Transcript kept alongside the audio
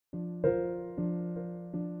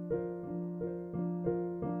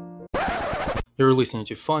You're listening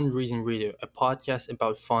to Fundraising Radio, a podcast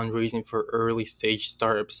about fundraising for early stage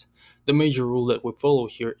startups. The major rule that we follow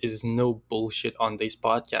here is no bullshit on these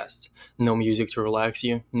podcasts. No music to relax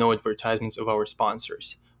you, no advertisements of our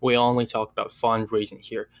sponsors. We only talk about fundraising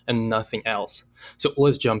here and nothing else. So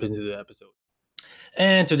let's jump into the episode.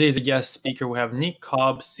 And today's a guest speaker. We have Nick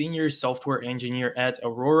Cobb, senior software engineer at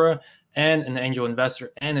Aurora and an angel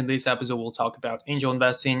investor. And in this episode, we'll talk about angel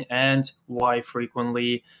investing and why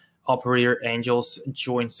frequently operator angels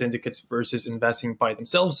join syndicates versus investing by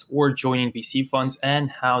themselves or joining VC funds, and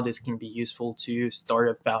how this can be useful to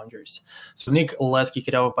startup founders. So, Nick, let's kick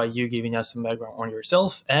it out by you giving us some background on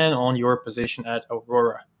yourself and on your position at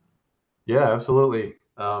Aurora. Yeah, absolutely.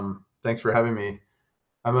 Thanks for having me.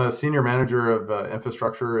 I'm a senior manager of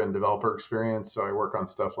infrastructure and developer experience. So I work on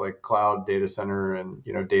stuff like cloud, data center, and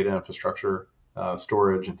data infrastructure,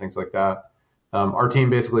 storage, and things like that. Our team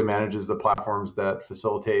basically manages the platforms that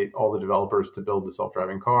facilitate all the developers to build the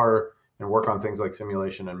self-driving car and work on things like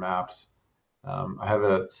simulation and maps. I have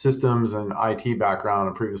a systems and IT background.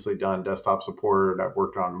 I've previously done desktop support. I've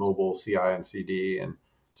worked on mobile CI and CD and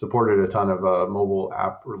supported a ton of mobile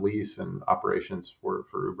app release and operations for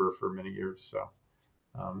Uber for many years. So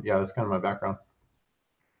yeah, that's kind of my background.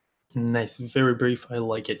 Nice, very brief. I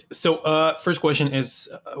like it. So, first question is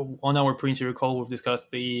on our pre-interview call, we've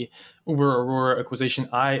discussed the Uber Aurora acquisition.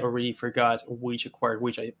 I already forgot which acquired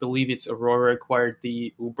which. I believe it's Aurora acquired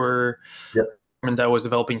the Uber and that was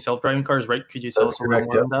developing self-driving cars, right? Could you tell us a little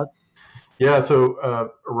more on that? Yeah, so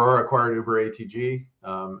Aurora acquired Uber ATG,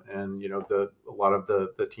 and a lot of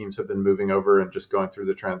the teams have been moving over and just going through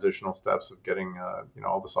the transitional steps of getting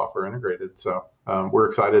all the software integrated. So we're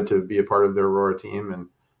excited to be a part of the Aurora team, and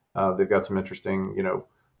they've got some interesting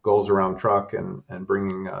goals around truck and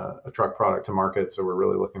bringing a truck product to market. So we're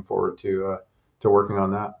really looking forward to working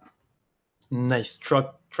on that. Nice.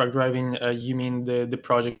 Truck driving. You mean the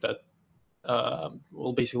project that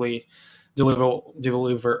will basically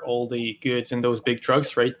deliver all the goods in those big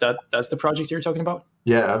trucks, right? That's the project you're talking about?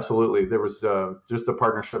 Yeah, absolutely. There was just a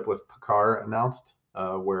partnership with PACCAR announced,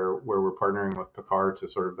 where we're partnering with PACCAR to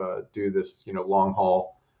sort of do this long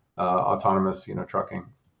haul autonomous trucking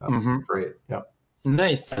freight. Yeah.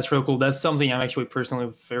 Nice. That's real cool. That's something I'm actually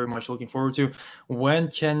personally very much looking forward to. When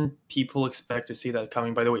can people expect to see that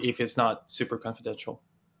coming, by the way, if it's not super confidential?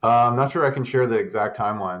 I'm not sure I can share the exact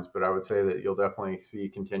timelines, but I would say that you'll definitely see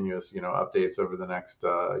continuous updates over the next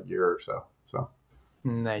year or so. So.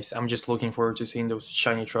 Nice. I'm just looking forward to seeing those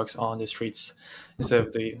shiny trucks on the streets instead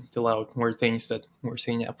of the loud weird things that we're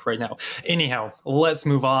seeing up right now. Anyhow, let's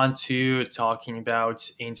move on to talking about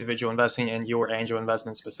individual investing and your angel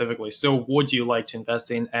investment specifically. So what do you like to invest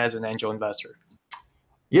in as an angel investor?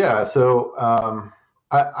 Yeah, so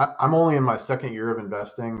I'm only in my second year of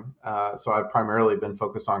investing. So I've primarily been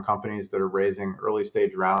focused on companies that are raising early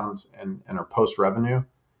stage rounds and are post revenue.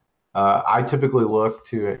 I typically look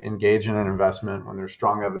to engage in an investment when there's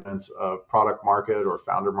strong evidence of product market or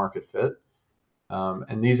founder market fit.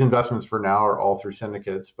 And these investments for now are all through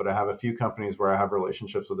syndicates, but I have a few companies where I have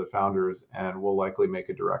relationships with the founders and will likely make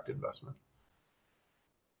a direct investment.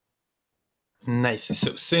 Nice.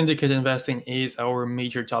 So syndicate investing is our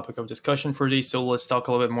major topic of discussion for this. So let's talk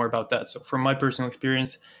a little bit more about that. So from my personal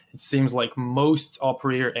experience, it seems like most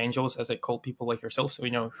operator angels, as I call people like yourself,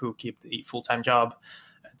 so who keep the full-time job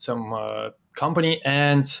at some company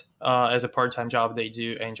and as a part-time job, they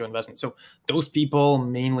do angel investment. So those people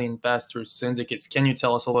mainly invest through syndicates. Can you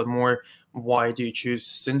tell us a little bit more? Why do you choose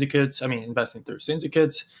syndicates? I mean, investing through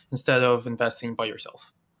syndicates instead of investing by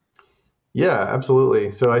yourself? Yeah, absolutely.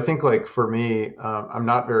 So I think like for me, I'm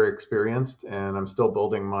not very experienced and I'm still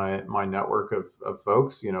building my network of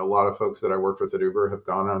folks. A lot of folks that I worked with at Uber have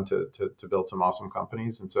gone on to build some awesome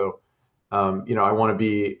companies. And so, I want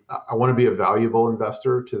to be a valuable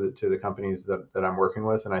investor to the companies that I'm working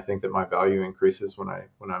with. And I think that my value increases when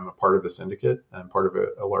I'm a part of a syndicate and part of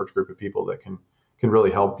a large group of people that can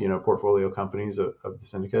really help, portfolio companies of the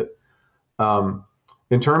syndicate.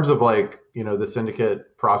 In terms of the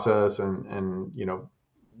syndicate process and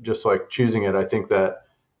just like choosing it, I think that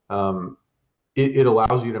it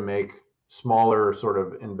allows you to make smaller sort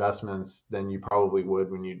of investments than you probably would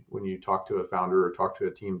when you talk to a founder or talk to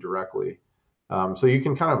a team directly. So you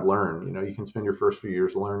can kind of learn. You can spend your first few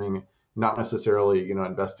years learning, not necessarily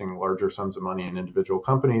investing larger sums of money in individual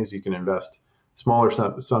companies. You can invest smaller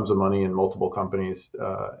sums of money in multiple companies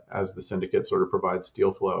as the syndicate sort of provides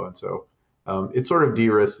deal flow. And so it sort of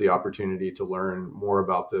de-risks the opportunity to learn more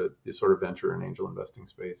about the sort of venture and angel investing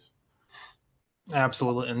space.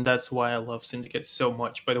 Absolutely, and that's why I love syndicates so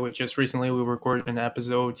much. By the way, just recently we recorded an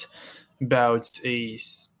episode about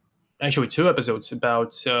actually 2 episodes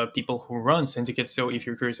about people who run syndicates. So if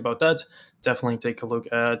you're curious about that, definitely take a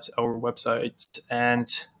look at our website, and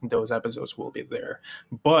those episodes will be there.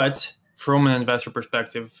 But from an investor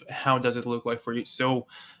perspective, how does it look like for you? So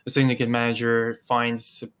a syndicate manager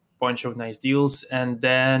finds a bunch of nice deals, and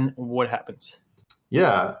then what happens?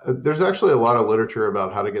 Yeah, there's actually a lot of literature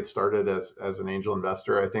about how to get started as an angel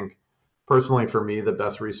investor. I think personally for me, the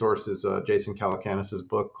best resource is Jason Calacanis's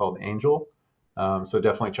book called Angel. So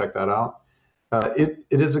definitely check that out. It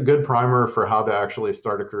is a good primer for how to actually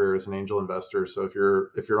start a career as an angel investor. So if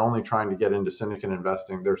you're only trying to get into syndicate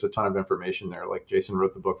investing, there's a ton of information there. Like Jason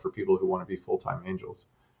wrote the book for people who want to be full-time angels.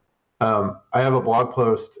 I have a blog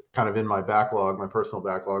post kind of in my backlog, my personal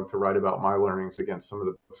backlog, to write about my learnings against some of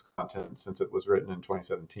the book's content since it was written in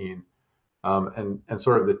 2017. And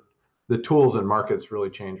sort of the tools and markets really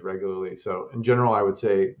change regularly. So in general, I would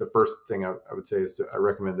say the first thing I would say is I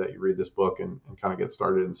recommend that you read this book and kind of get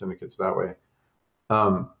started in syndicates that way.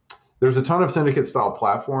 Um, there's a ton of syndicate style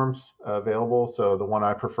platforms available. So the one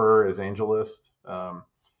I prefer is AngelList.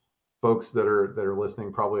 Folks that are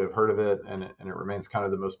listening probably have heard of it, and it remains kind of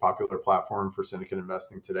the most popular platform for syndicate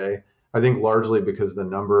investing today. I think largely because the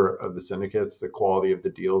number of the syndicates, the quality of the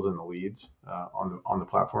deals and the leads on the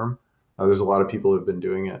platform. There's a lot of people who've been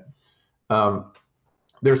doing it. Um,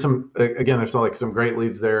 there's like some great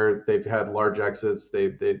leads there. They've had large exits.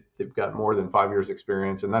 They've got more than 5 years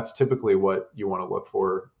experience, and that's typically what you want to look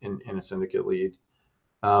for in a syndicate lead.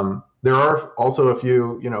 There are also a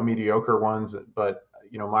few, mediocre ones, but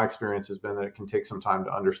my experience has been that it can take some time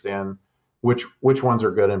to understand which ones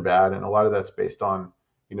are good and bad, and a lot of that's based on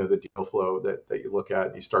the deal flow that you look at.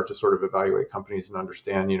 And you start to sort of evaluate companies and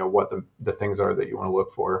understand what the things are that you want to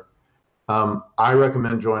look for. I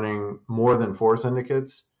recommend joining more than 4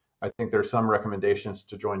 syndicates. I think there's some recommendations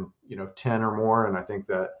to join 10 or more, and I think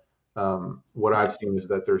that what I've seen is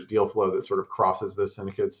that there's deal flow that sort of crosses those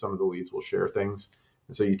syndicates. Some of the leads will share things.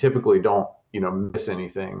 And so you typically don't, miss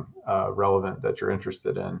anything relevant that you're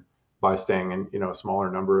interested in by staying in, a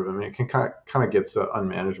smaller number of them. And it can kind of get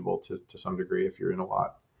unmanageable to some degree if you're in a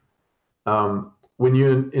lot. When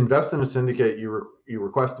you invest in a syndicate, you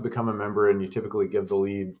request to become a member, and you typically give the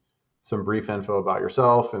lead some brief info about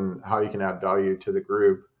yourself and how you can add value to the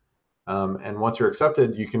group. And once you're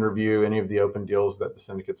accepted, you can review any of the open deals that the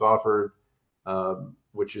syndicate's offered,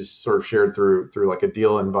 which is sort of shared through like a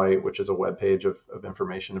deal invite, which is a web page of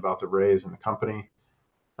information about the raise and the company.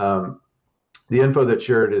 The info that's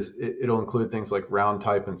shared it'll include things like round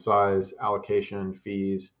type and size, allocation,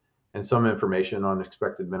 fees, and some information on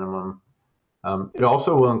expected minimum. It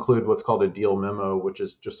also will include what's called a deal memo, which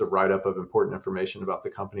is just a write-up of important information about the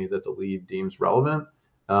company that the lead deems relevant.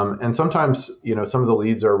 And sometimes, some of the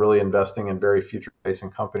leads are really investing in very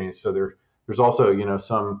future-facing companies. So there's also,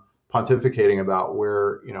 some pontificating about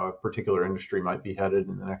where, a particular industry might be headed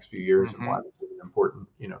in the next few years and why this is an important,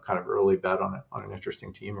 kind of early bet on an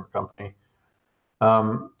interesting team or company.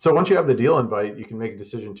 So once you have the deal invite, you can make a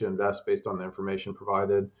decision to invest based on the information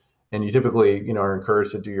provided. And you typically, are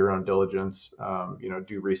encouraged to do your own diligence,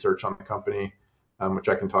 do research on the company, which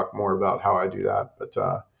I can talk more about how I do that.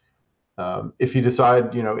 But if you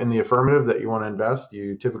decide, in the affirmative that you want to invest,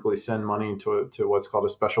 you typically send money to what's called a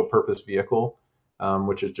special purpose vehicle,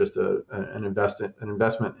 which is just an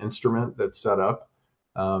investment instrument that's set up.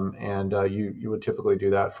 And you would typically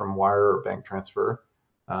do that from wire or bank transfer.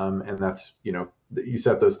 And that's, you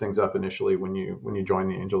set those things up initially when you join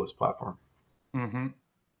the AngelList platform. Mm-hmm.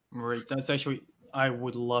 Right. That's actually, I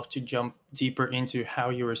would love to jump deeper into how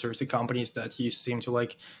you research the companies that you seem to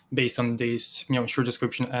like based on this, short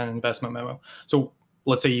description and investment memo. So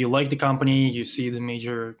let's say you like the company, you see the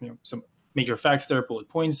major, some major facts there, bullet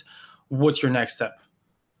points. What's your next step?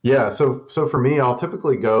 Yeah. So for me, I'll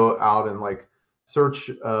typically go out and like search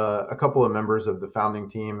a couple of members of the founding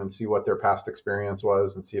team and see what their past experience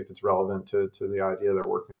was and see if it's relevant to the idea they're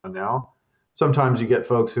working on now. Sometimes you get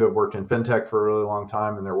folks who have worked in fintech for a really long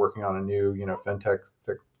time and they're working on a new,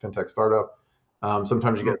 fintech startup.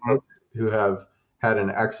 Sometimes you get Mm-hmm. folks who have had an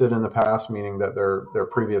exit in the past, meaning that their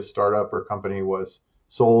previous startup or company was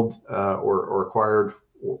sold or acquired,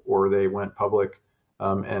 or they went public,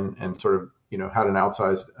 and sort of had an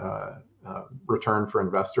outsized return for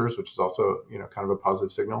investors, which is also kind of a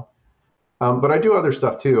positive signal. But I do other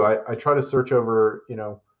stuff too. I try to search over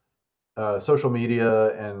social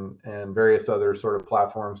media and various other sort of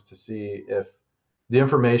platforms to see if the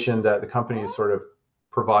information that the company is sort of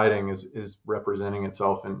providing is representing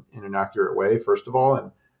itself in an accurate way, first of all.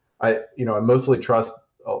 And I mostly trust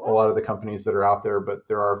a lot of the companies that are out there, but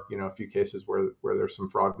there are a few cases where there's some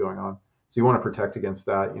fraud going on. So you want to protect against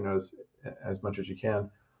that, as much as you can.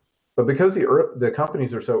 But because the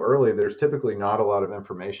companies are so early, there's typically not a lot of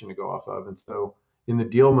information to go off of. And so in the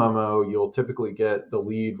deal memo, you'll typically get the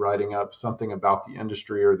lead writing up something about the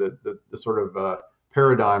industry or the sort of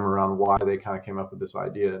paradigm around why they kind of came up with this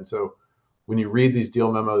idea. And so when you read these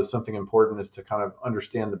deal memos, something important is to kind of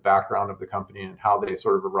understand the background of the company and how they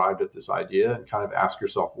sort of arrived at this idea, and kind of ask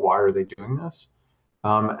yourself, why are they doing this?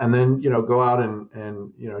 And then, go out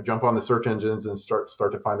and jump on the search engines and start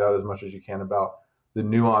to find out as much as you can about the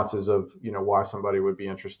nuances of, why somebody would be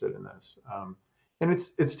interested in this. And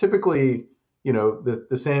it's typically,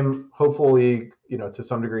 the same, hopefully, to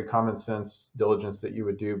some degree, common sense diligence that you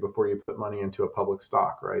would do before you put money into a public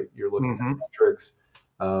stock, right? You're looking at metrics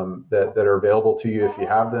that are available to you if you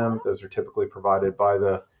have them. Those are typically provided by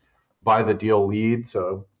the deal lead.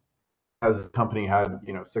 So has the company had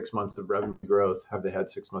 6 months of revenue growth? Have they had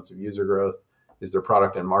 6 months of user growth? Is their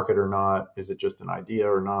product in market or not? Is it just an idea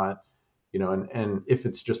or not? And if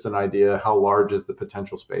it's just an idea, how large is the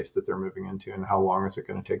potential space that they're moving into, and how long is it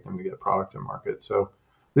going to take them to get product in market? So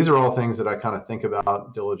these are all things that I kind of think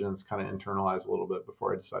about diligence, kind of internalize a little bit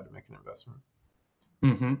before I decide to make an investment.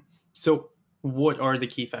 Mm-hmm. So what are the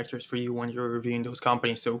key factors for you when you're reviewing those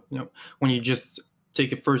companies? So, when you just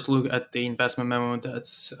take a first look at the investment memo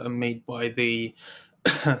that's made by the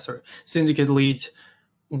syndicate lead,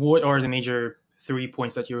 what are the major 3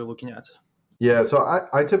 points that you're looking at? Yeah, so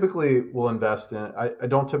I typically will invest in, I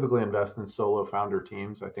don't typically invest in solo founder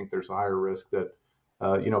teams. I think there's a higher risk that,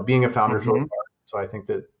 being a founder is really hard. So I think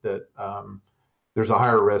that there's a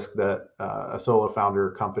higher risk that a solo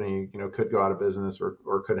founder company, could go out of business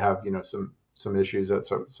or could have, some issues at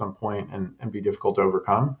some point and be difficult to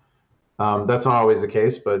overcome. That's not always the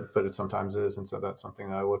case, but it sometimes is. And so that's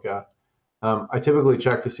something that I look at. I typically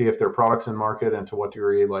check to see if their product's in market and to what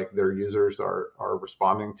degree like their users are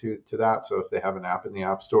responding to that. So if they have an app in the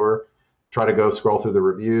App Store, try to go scroll through the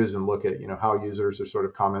reviews and look at how users are sort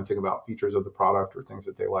of commenting about features of the product or things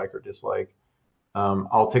that they like or dislike.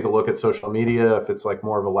 I'll take a look at social media if it's like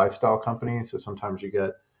more of a lifestyle company. So sometimes you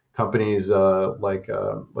get companies like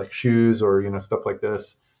shoes or stuff like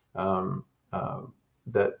this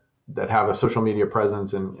that have a social media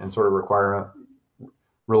presence and sort of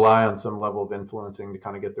rely on some level of influencing to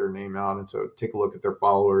kind of get their name out. And so take a look at their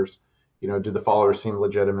followers. Do the followers seem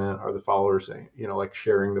legitimate? Are the followers, like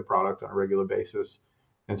sharing the product on a regular basis?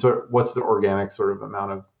 And so what's the organic sort of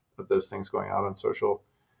amount of those things going out on social?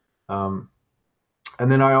 And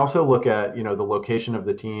then I also look at, the location of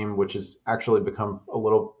the team, which has actually become a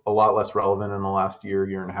lot less relevant in the last year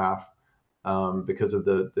and a half because of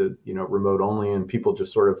the remote only and people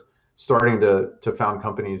just sort of starting to found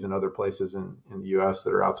companies in other places in the US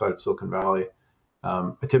that are outside of Silicon Valley.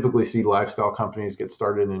 I typically see lifestyle companies get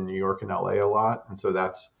started in New York and LA a lot. And so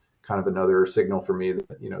that's kind of another signal for me that,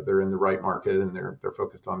 they're in the right market and they're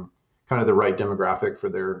focused on kind of the right demographic for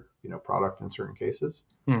their, product in certain cases.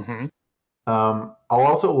 Mm-hmm. I'll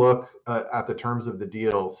also look at the terms of the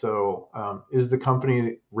deal. So is the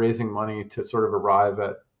company raising money to sort of arrive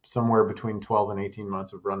at somewhere between 12 and 18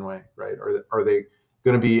 months of runway, right? Are they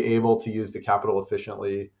going to be able to use the capital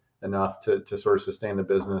efficiently enough to sort of sustain the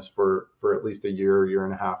business for at least a year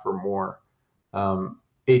and a half or more?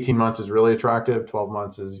 18 months is really attractive. 12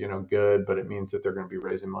 months is, good, but it means that they're going to be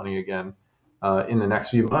raising money again in the next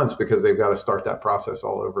few months because they've got to start that process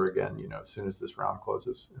all over again, as soon as this round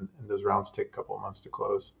closes. And those rounds take a couple of months to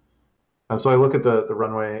close. So I look at the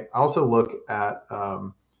runway. I also look at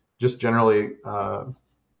just generally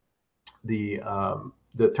the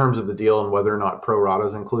terms of the deal and whether or not pro rata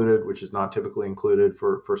is included, which is not typically included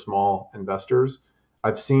for small investors.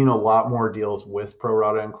 I've seen a lot more deals with pro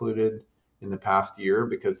rata included in the past year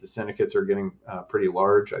because the syndicates are getting pretty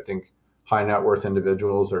large. I think high net worth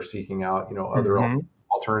individuals are seeking out, other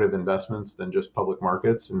alternative investments than just public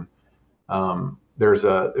markets. And there's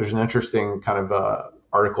an interesting kind of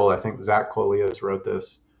article. I think Zach Coelius wrote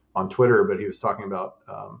this on Twitter, but he was talking about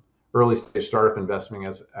early stage startup investing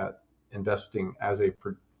as a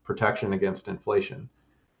protection against inflation.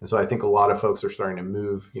 And so I think a lot of folks are starting to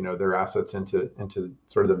move, their assets into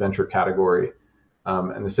sort of the venture category,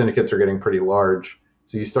 and the syndicates are getting pretty large.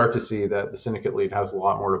 So you start to see that the syndicate lead has a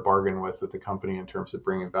lot more to bargain with the company in terms of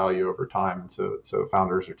bringing value over time. And so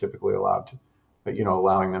founders are typically allowed to,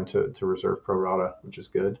 allowing them to reserve pro rata, which is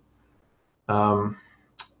good. And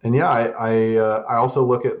yeah, I also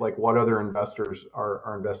look at like what other investors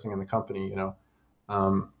are investing in the company.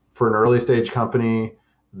 For an early stage company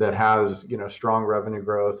that has strong revenue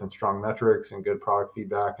growth and strong metrics and good product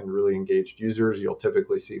feedback and really engaged users, you'll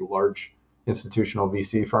typically see large institutional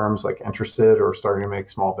VC firms like interested or starting to make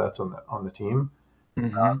small bets on the team.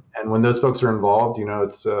 Mm-hmm. And when those folks are involved,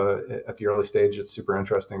 it's at the early stage, it's super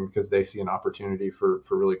interesting because they see an opportunity for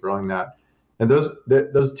really growing that. And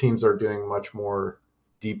those teams are doing much more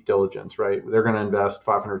deep diligence, right? They're going to invest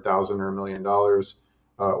 500,000 or $1 million,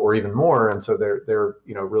 or even more, and so they're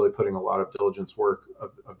really putting a lot of diligence work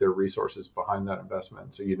of their resources behind that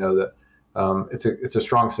investment. So that it's a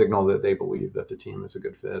strong signal that they believe that the team is a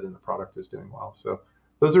good fit and the product is doing well. So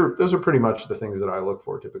those are pretty much the things that I look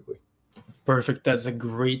for typically. Perfect. That's a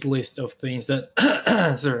great list of things that.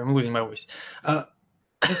 Sorry, I'm losing my voice. Uh,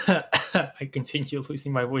 I continue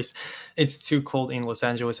losing my voice. It's too cold in Los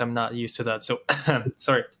Angeles. I'm not used to that. So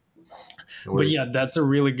sorry. No But worries. yeah, that's a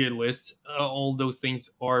really good list. All those things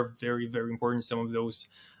are very, very important. Some of those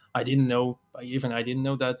I didn't know. I didn't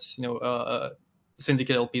know that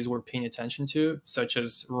syndicate LPs were paying attention to, such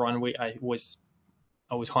as runway. I was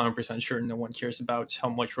 100% sure no one cares about how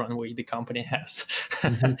much runway the company has.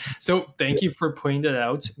 Mhm. So thank you for pointing that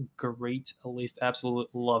out. Great list. Absolutely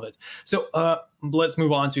love it. So let's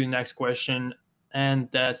move on to the next question. And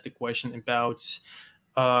that's the question about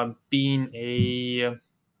being an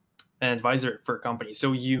advisor for a company.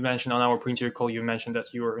 So you mentioned on our pre-interview call, you mentioned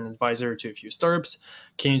that you were an advisor to a few startups.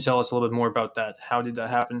 Can you tell us a little bit more about that? How did that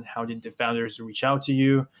happen? How did the founders reach out to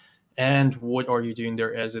you? And what are you doing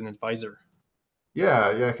there as an advisor?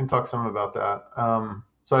 Yeah, I can talk some about that.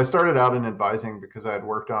 So I started out in advising because I had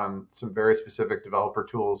worked on some very specific developer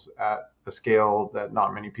tools at a scale that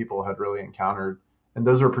not many people had really encountered, and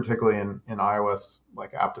those are particularly in iOS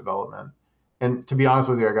like app development. And to be honest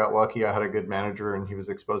with you, I got lucky. I had a good manager, and he was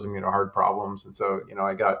exposing me to hard problems, and so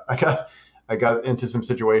I got into some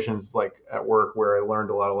situations like at work where I learned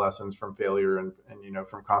a lot of lessons from failure and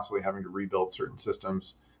from constantly having to rebuild certain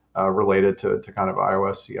systems related to kind of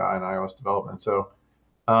iOS CI and iOS development. So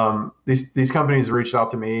these companies reached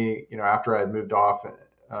out to me, after I had moved off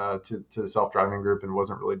to the self-driving group and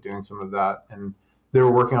wasn't really doing some of that, and they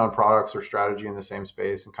were working on products or strategy in the same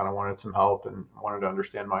space and kind of wanted some help and wanted to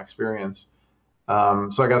understand my experience.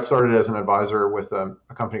 So I got started as an advisor with a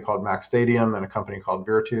company called Mac Stadium and a company called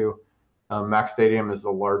Virtu. Mac Stadium is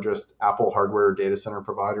the largest Apple hardware data center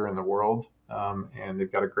provider in the world, and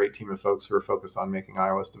they've got a great team of folks who are focused on making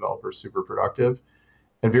iOS developers super productive.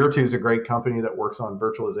 And Virtu is a great company that works on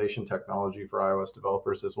virtualization technology for iOS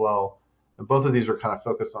developers as well. And both of these are kind of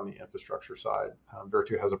focused on the infrastructure side.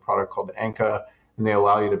 Virtu has a product called Anka, and they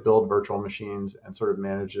allow you to build virtual machines and sort of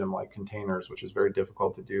manage them like containers, which is very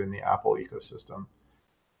difficult to do in the Apple ecosystem.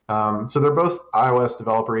 So they're both iOS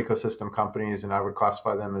developer ecosystem companies, and I would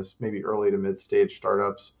classify them as maybe early to mid-stage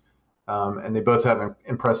startups. And they both have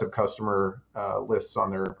impressive customer lists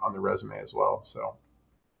on their resume as well. So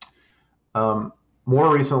um,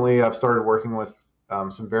 more recently, I've started working with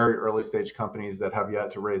some very early stage companies that have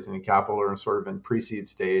yet to raise any capital or are sort of in pre-seed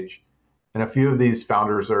stage. And a few of these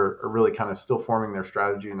founders are really kind of still forming their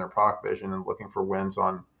strategy and their product vision and looking for wins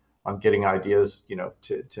on getting ideas,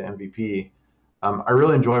 to MVP. I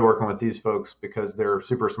really enjoy working with these folks because they're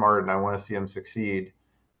super smart and I want to see them succeed.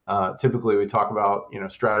 Typically, we talk about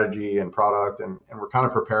strategy and product, and we're kind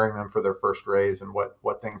of preparing them for their first raise and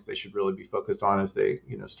what things they should really be focused on as they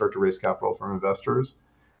start to raise capital from investors.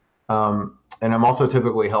 And I'm also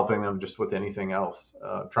typically helping them just with anything else,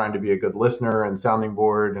 trying to be a good listener and sounding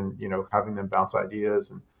board, and having them bounce ideas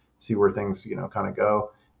and see where things kind of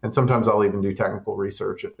go. And sometimes I'll even do technical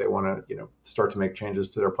research if they want to start to make changes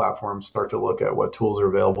to their platform, start to look at what tools are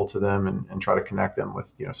available to them, and try to connect them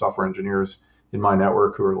with software engineers in my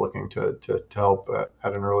network who are looking to help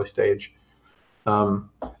at an early stage. I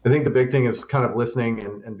think the big thing is kind of listening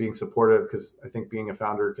and being supportive, because I think being a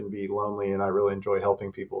founder can be lonely, and I really enjoy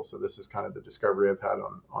helping people. So this is kind of the discovery I've had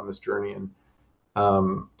on this journey, and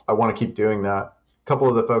I want to keep doing that. A couple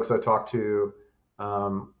of the folks I talked to,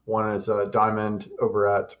 one is Diamond over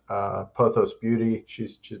at Pothos Beauty.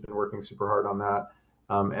 She's been working super hard on that,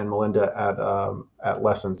 and Melinda at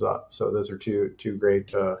Lessons Up. So those are two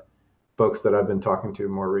great folks that I've been talking to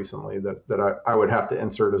more recently that I would have to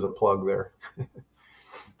insert as a plug there.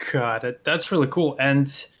 Got it. That's really cool.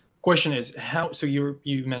 And question is how, so you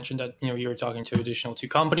mentioned that you're talking to additional two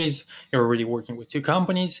companies, you're already working with two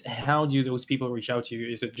companies. How do those people reach out to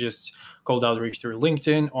you? Is it just cold outreach through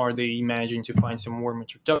LinkedIn? Are they managing to find some warm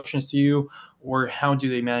introductions to you? Or how do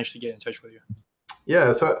they manage to get in touch with you?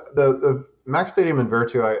 Yeah, so the Max Stadium and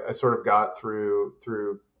Virtu, I sort of got through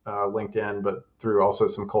LinkedIn, but through also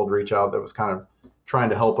some cold reach out that was kind of trying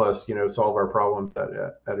to help us, solve our problems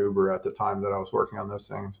at Uber at the time that I was working on those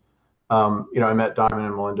things. I met Diamond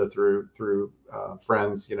and Melinda through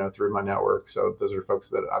friends, through my network. So those are folks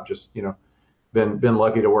that I've just, been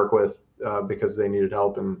lucky to work with because they needed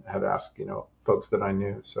help and had asked, folks that I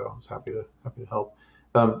knew. So I was happy to help.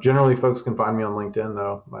 Generally, folks can find me on LinkedIn,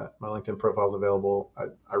 though. My LinkedIn profile is available.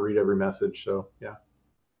 I read every message, so yeah.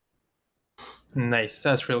 Nice.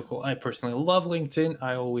 That's really cool. I personally love LinkedIn.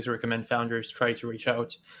 I always recommend founders try to reach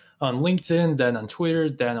out on LinkedIn, then on Twitter,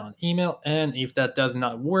 then on email. And if that does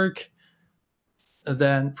not work,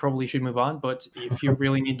 then probably should move on. But if you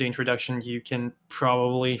really need the introduction, you can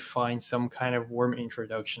probably find some kind of warm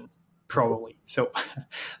introduction. Probably. So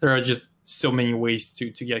there are just so many ways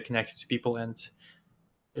to get connected to people, and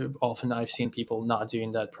often I've seen people not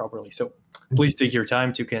doing that properly. So please take your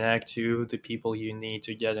time to connect to the people you need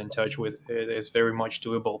to get in touch with. It is very much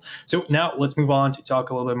doable. So now let's move on to talk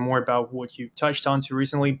a little bit more about what you touched on to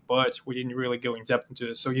recently, but we didn't really go in depth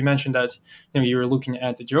into it. So you mentioned that you were looking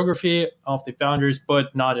at the geography of the founders,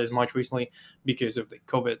 but not as much recently because of the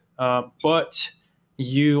COVID. But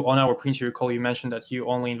you on our pre-interview call, you mentioned that you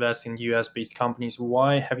only invest in US based companies.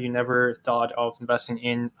 Why have you never thought of investing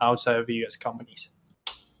in outside of the US companies?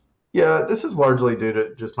 Yeah, this is largely due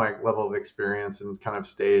to just my level of experience and kind of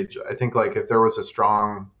stage. I think like if there was a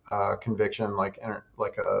strong conviction, like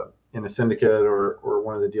in a syndicate or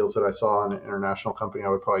one of the deals that I saw in an international company, I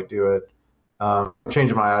would probably do it.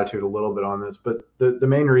 Changing my attitude a little bit on this, but the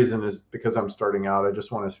main reason is because I'm starting out. I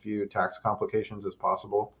just want as few tax complications as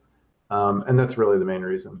possible, and that's really the main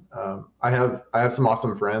reason. I have some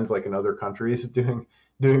awesome friends like in other countries doing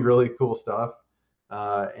really cool stuff,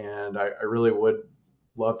 and I really would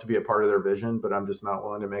love to be a part of their vision, but I'm just not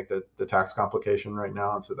willing to make the tax complication right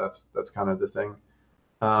now, and so that's kind of the thing.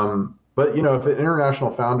 But if an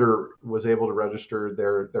international founder was able to register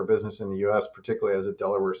their business in the U.S., particularly as a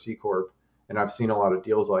Delaware C corp, and I've seen a lot of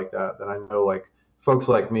deals like that, then I know like folks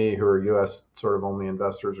like me who are U.S. sort of only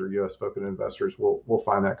investors or U.S. focused investors will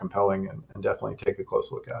find that compelling and definitely take a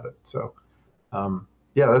close look at it. So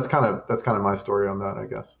yeah, that's kind of my story on that, I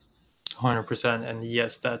guess. 100%. And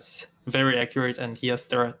yes, that's very accurate. And yes,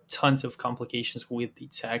 there are tons of complications with the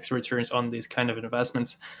tax returns on these kind of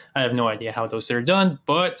investments. I have no idea how those are done,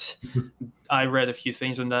 but I read a few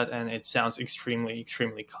things on that and it sounds extremely,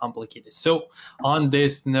 extremely complicated. So, on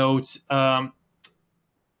this note,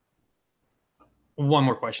 one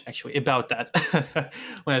more question actually about that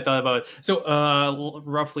when I thought about it. So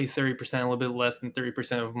roughly 30%, a little bit less than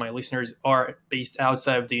 30% of my listeners are based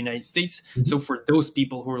outside of the United States. So for those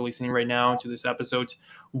people who are listening right now to this episode,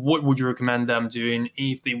 what would you recommend them doing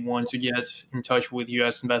if they want to get in touch with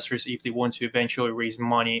US investors, if they want to eventually raise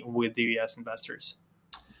money with the US investors?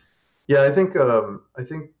 Yeah, I think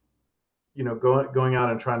going out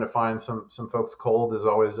and trying to find some folks cold is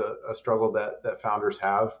always a struggle that founders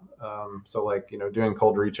have. So like doing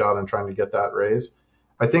cold reach out and trying to get that raise.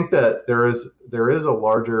 I think that there is a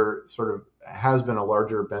larger sort of has been a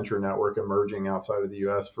larger venture network emerging outside of the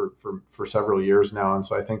U.S. for several years now, and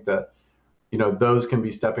so I think that those can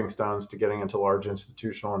be stepping stones to getting into large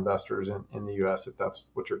institutional investors in the U.S. if that's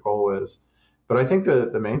what your goal is. But I think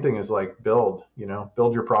the main thing is like build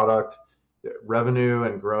your product. Revenue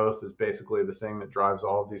and growth is basically the thing that drives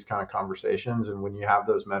all of these kind of conversations. And when you have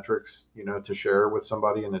those metrics, to share with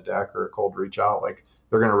somebody in a deck or a cold reach out, like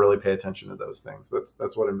they're going to really pay attention to those things.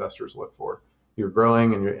 That's what investors look for. You're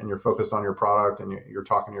growing and you're focused on your product and you're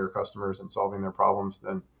talking to your customers and solving their problems.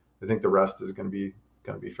 Then I think the rest is going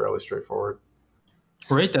to be fairly straightforward.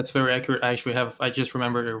 Right, that's very accurate. I just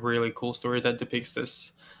remembered a really cool story that depicts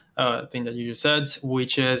this thing that you just said,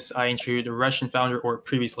 which is I interviewed a Russian founder or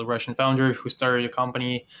previously Russian founder who started a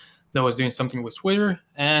company that was doing something with Twitter,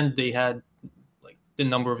 and they had like the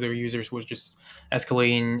number of their users was just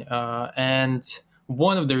escalating, and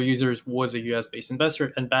one of their users was a US based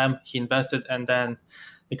investor, and bam, he invested, and then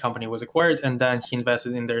the company was acquired, and then he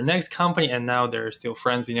invested in their next company, and now they're still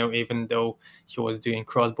friends, even though he was doing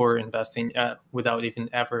cross-border investing without even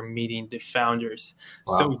ever meeting the founders.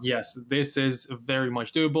 So Wow. yes, this is very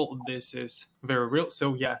much doable. This is very real.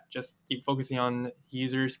 So yeah, just keep focusing on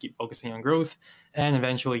users, keep focusing on growth, and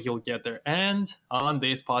eventually you'll get there. And on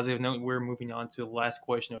this positive note, we're moving on to the last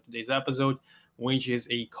question of today's episode, which is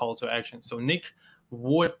a call to action. So Nick,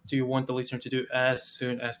 what do you want the listener to do as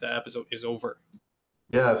soon as the episode is over?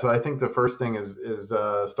 Yeah, so I think the first thing is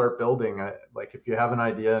start building. Like if you have an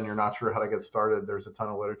idea and you're not sure how to get started, there's a ton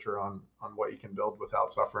of literature on what you can build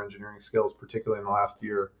without software engineering skills, particularly in the last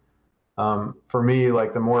year. For me,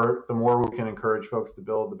 like the more we can encourage folks to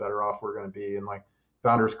build, the better off we're going to be. And like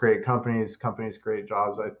founders create companies, companies create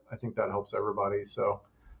jobs. I think that helps everybody. So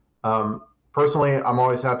personally, I'm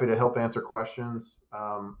always happy to help answer questions.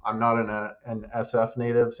 I'm not an SF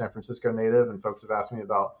native, San Francisco native, and folks have asked me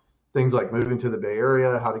about things like moving to the Bay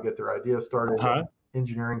Area, how to get their ideas started, Uh-huh.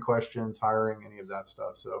 engineering questions, hiring, any of that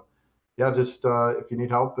stuff. So yeah, just if you need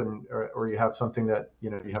help or you have something that you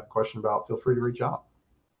have a question about, feel free to reach out.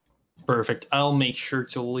 Perfect. I'll make sure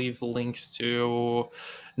to leave links to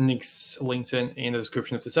Nick's LinkedIn in the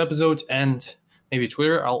description of this episode and maybe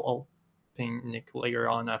Twitter. I'll ping Nick later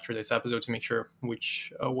on after this episode to make sure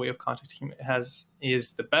which way of contacting him has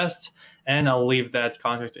is the best. And I'll leave that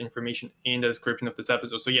contact information in the description of this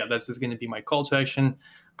episode. So yeah, this is going to be my call to action.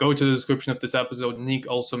 Go to the description of this episode. Nick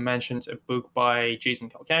also mentioned a book by Jason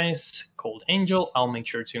Calacanis called Angel. I'll make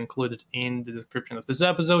sure to include it in the description of this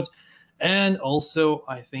episode. And also,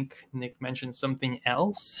 I think Nick mentioned something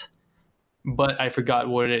else, but I forgot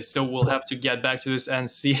what it is. So we'll have to get back to this and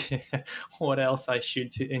see what else I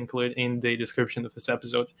should include in the description of this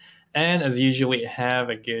episode. And as usually, have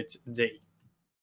a good day.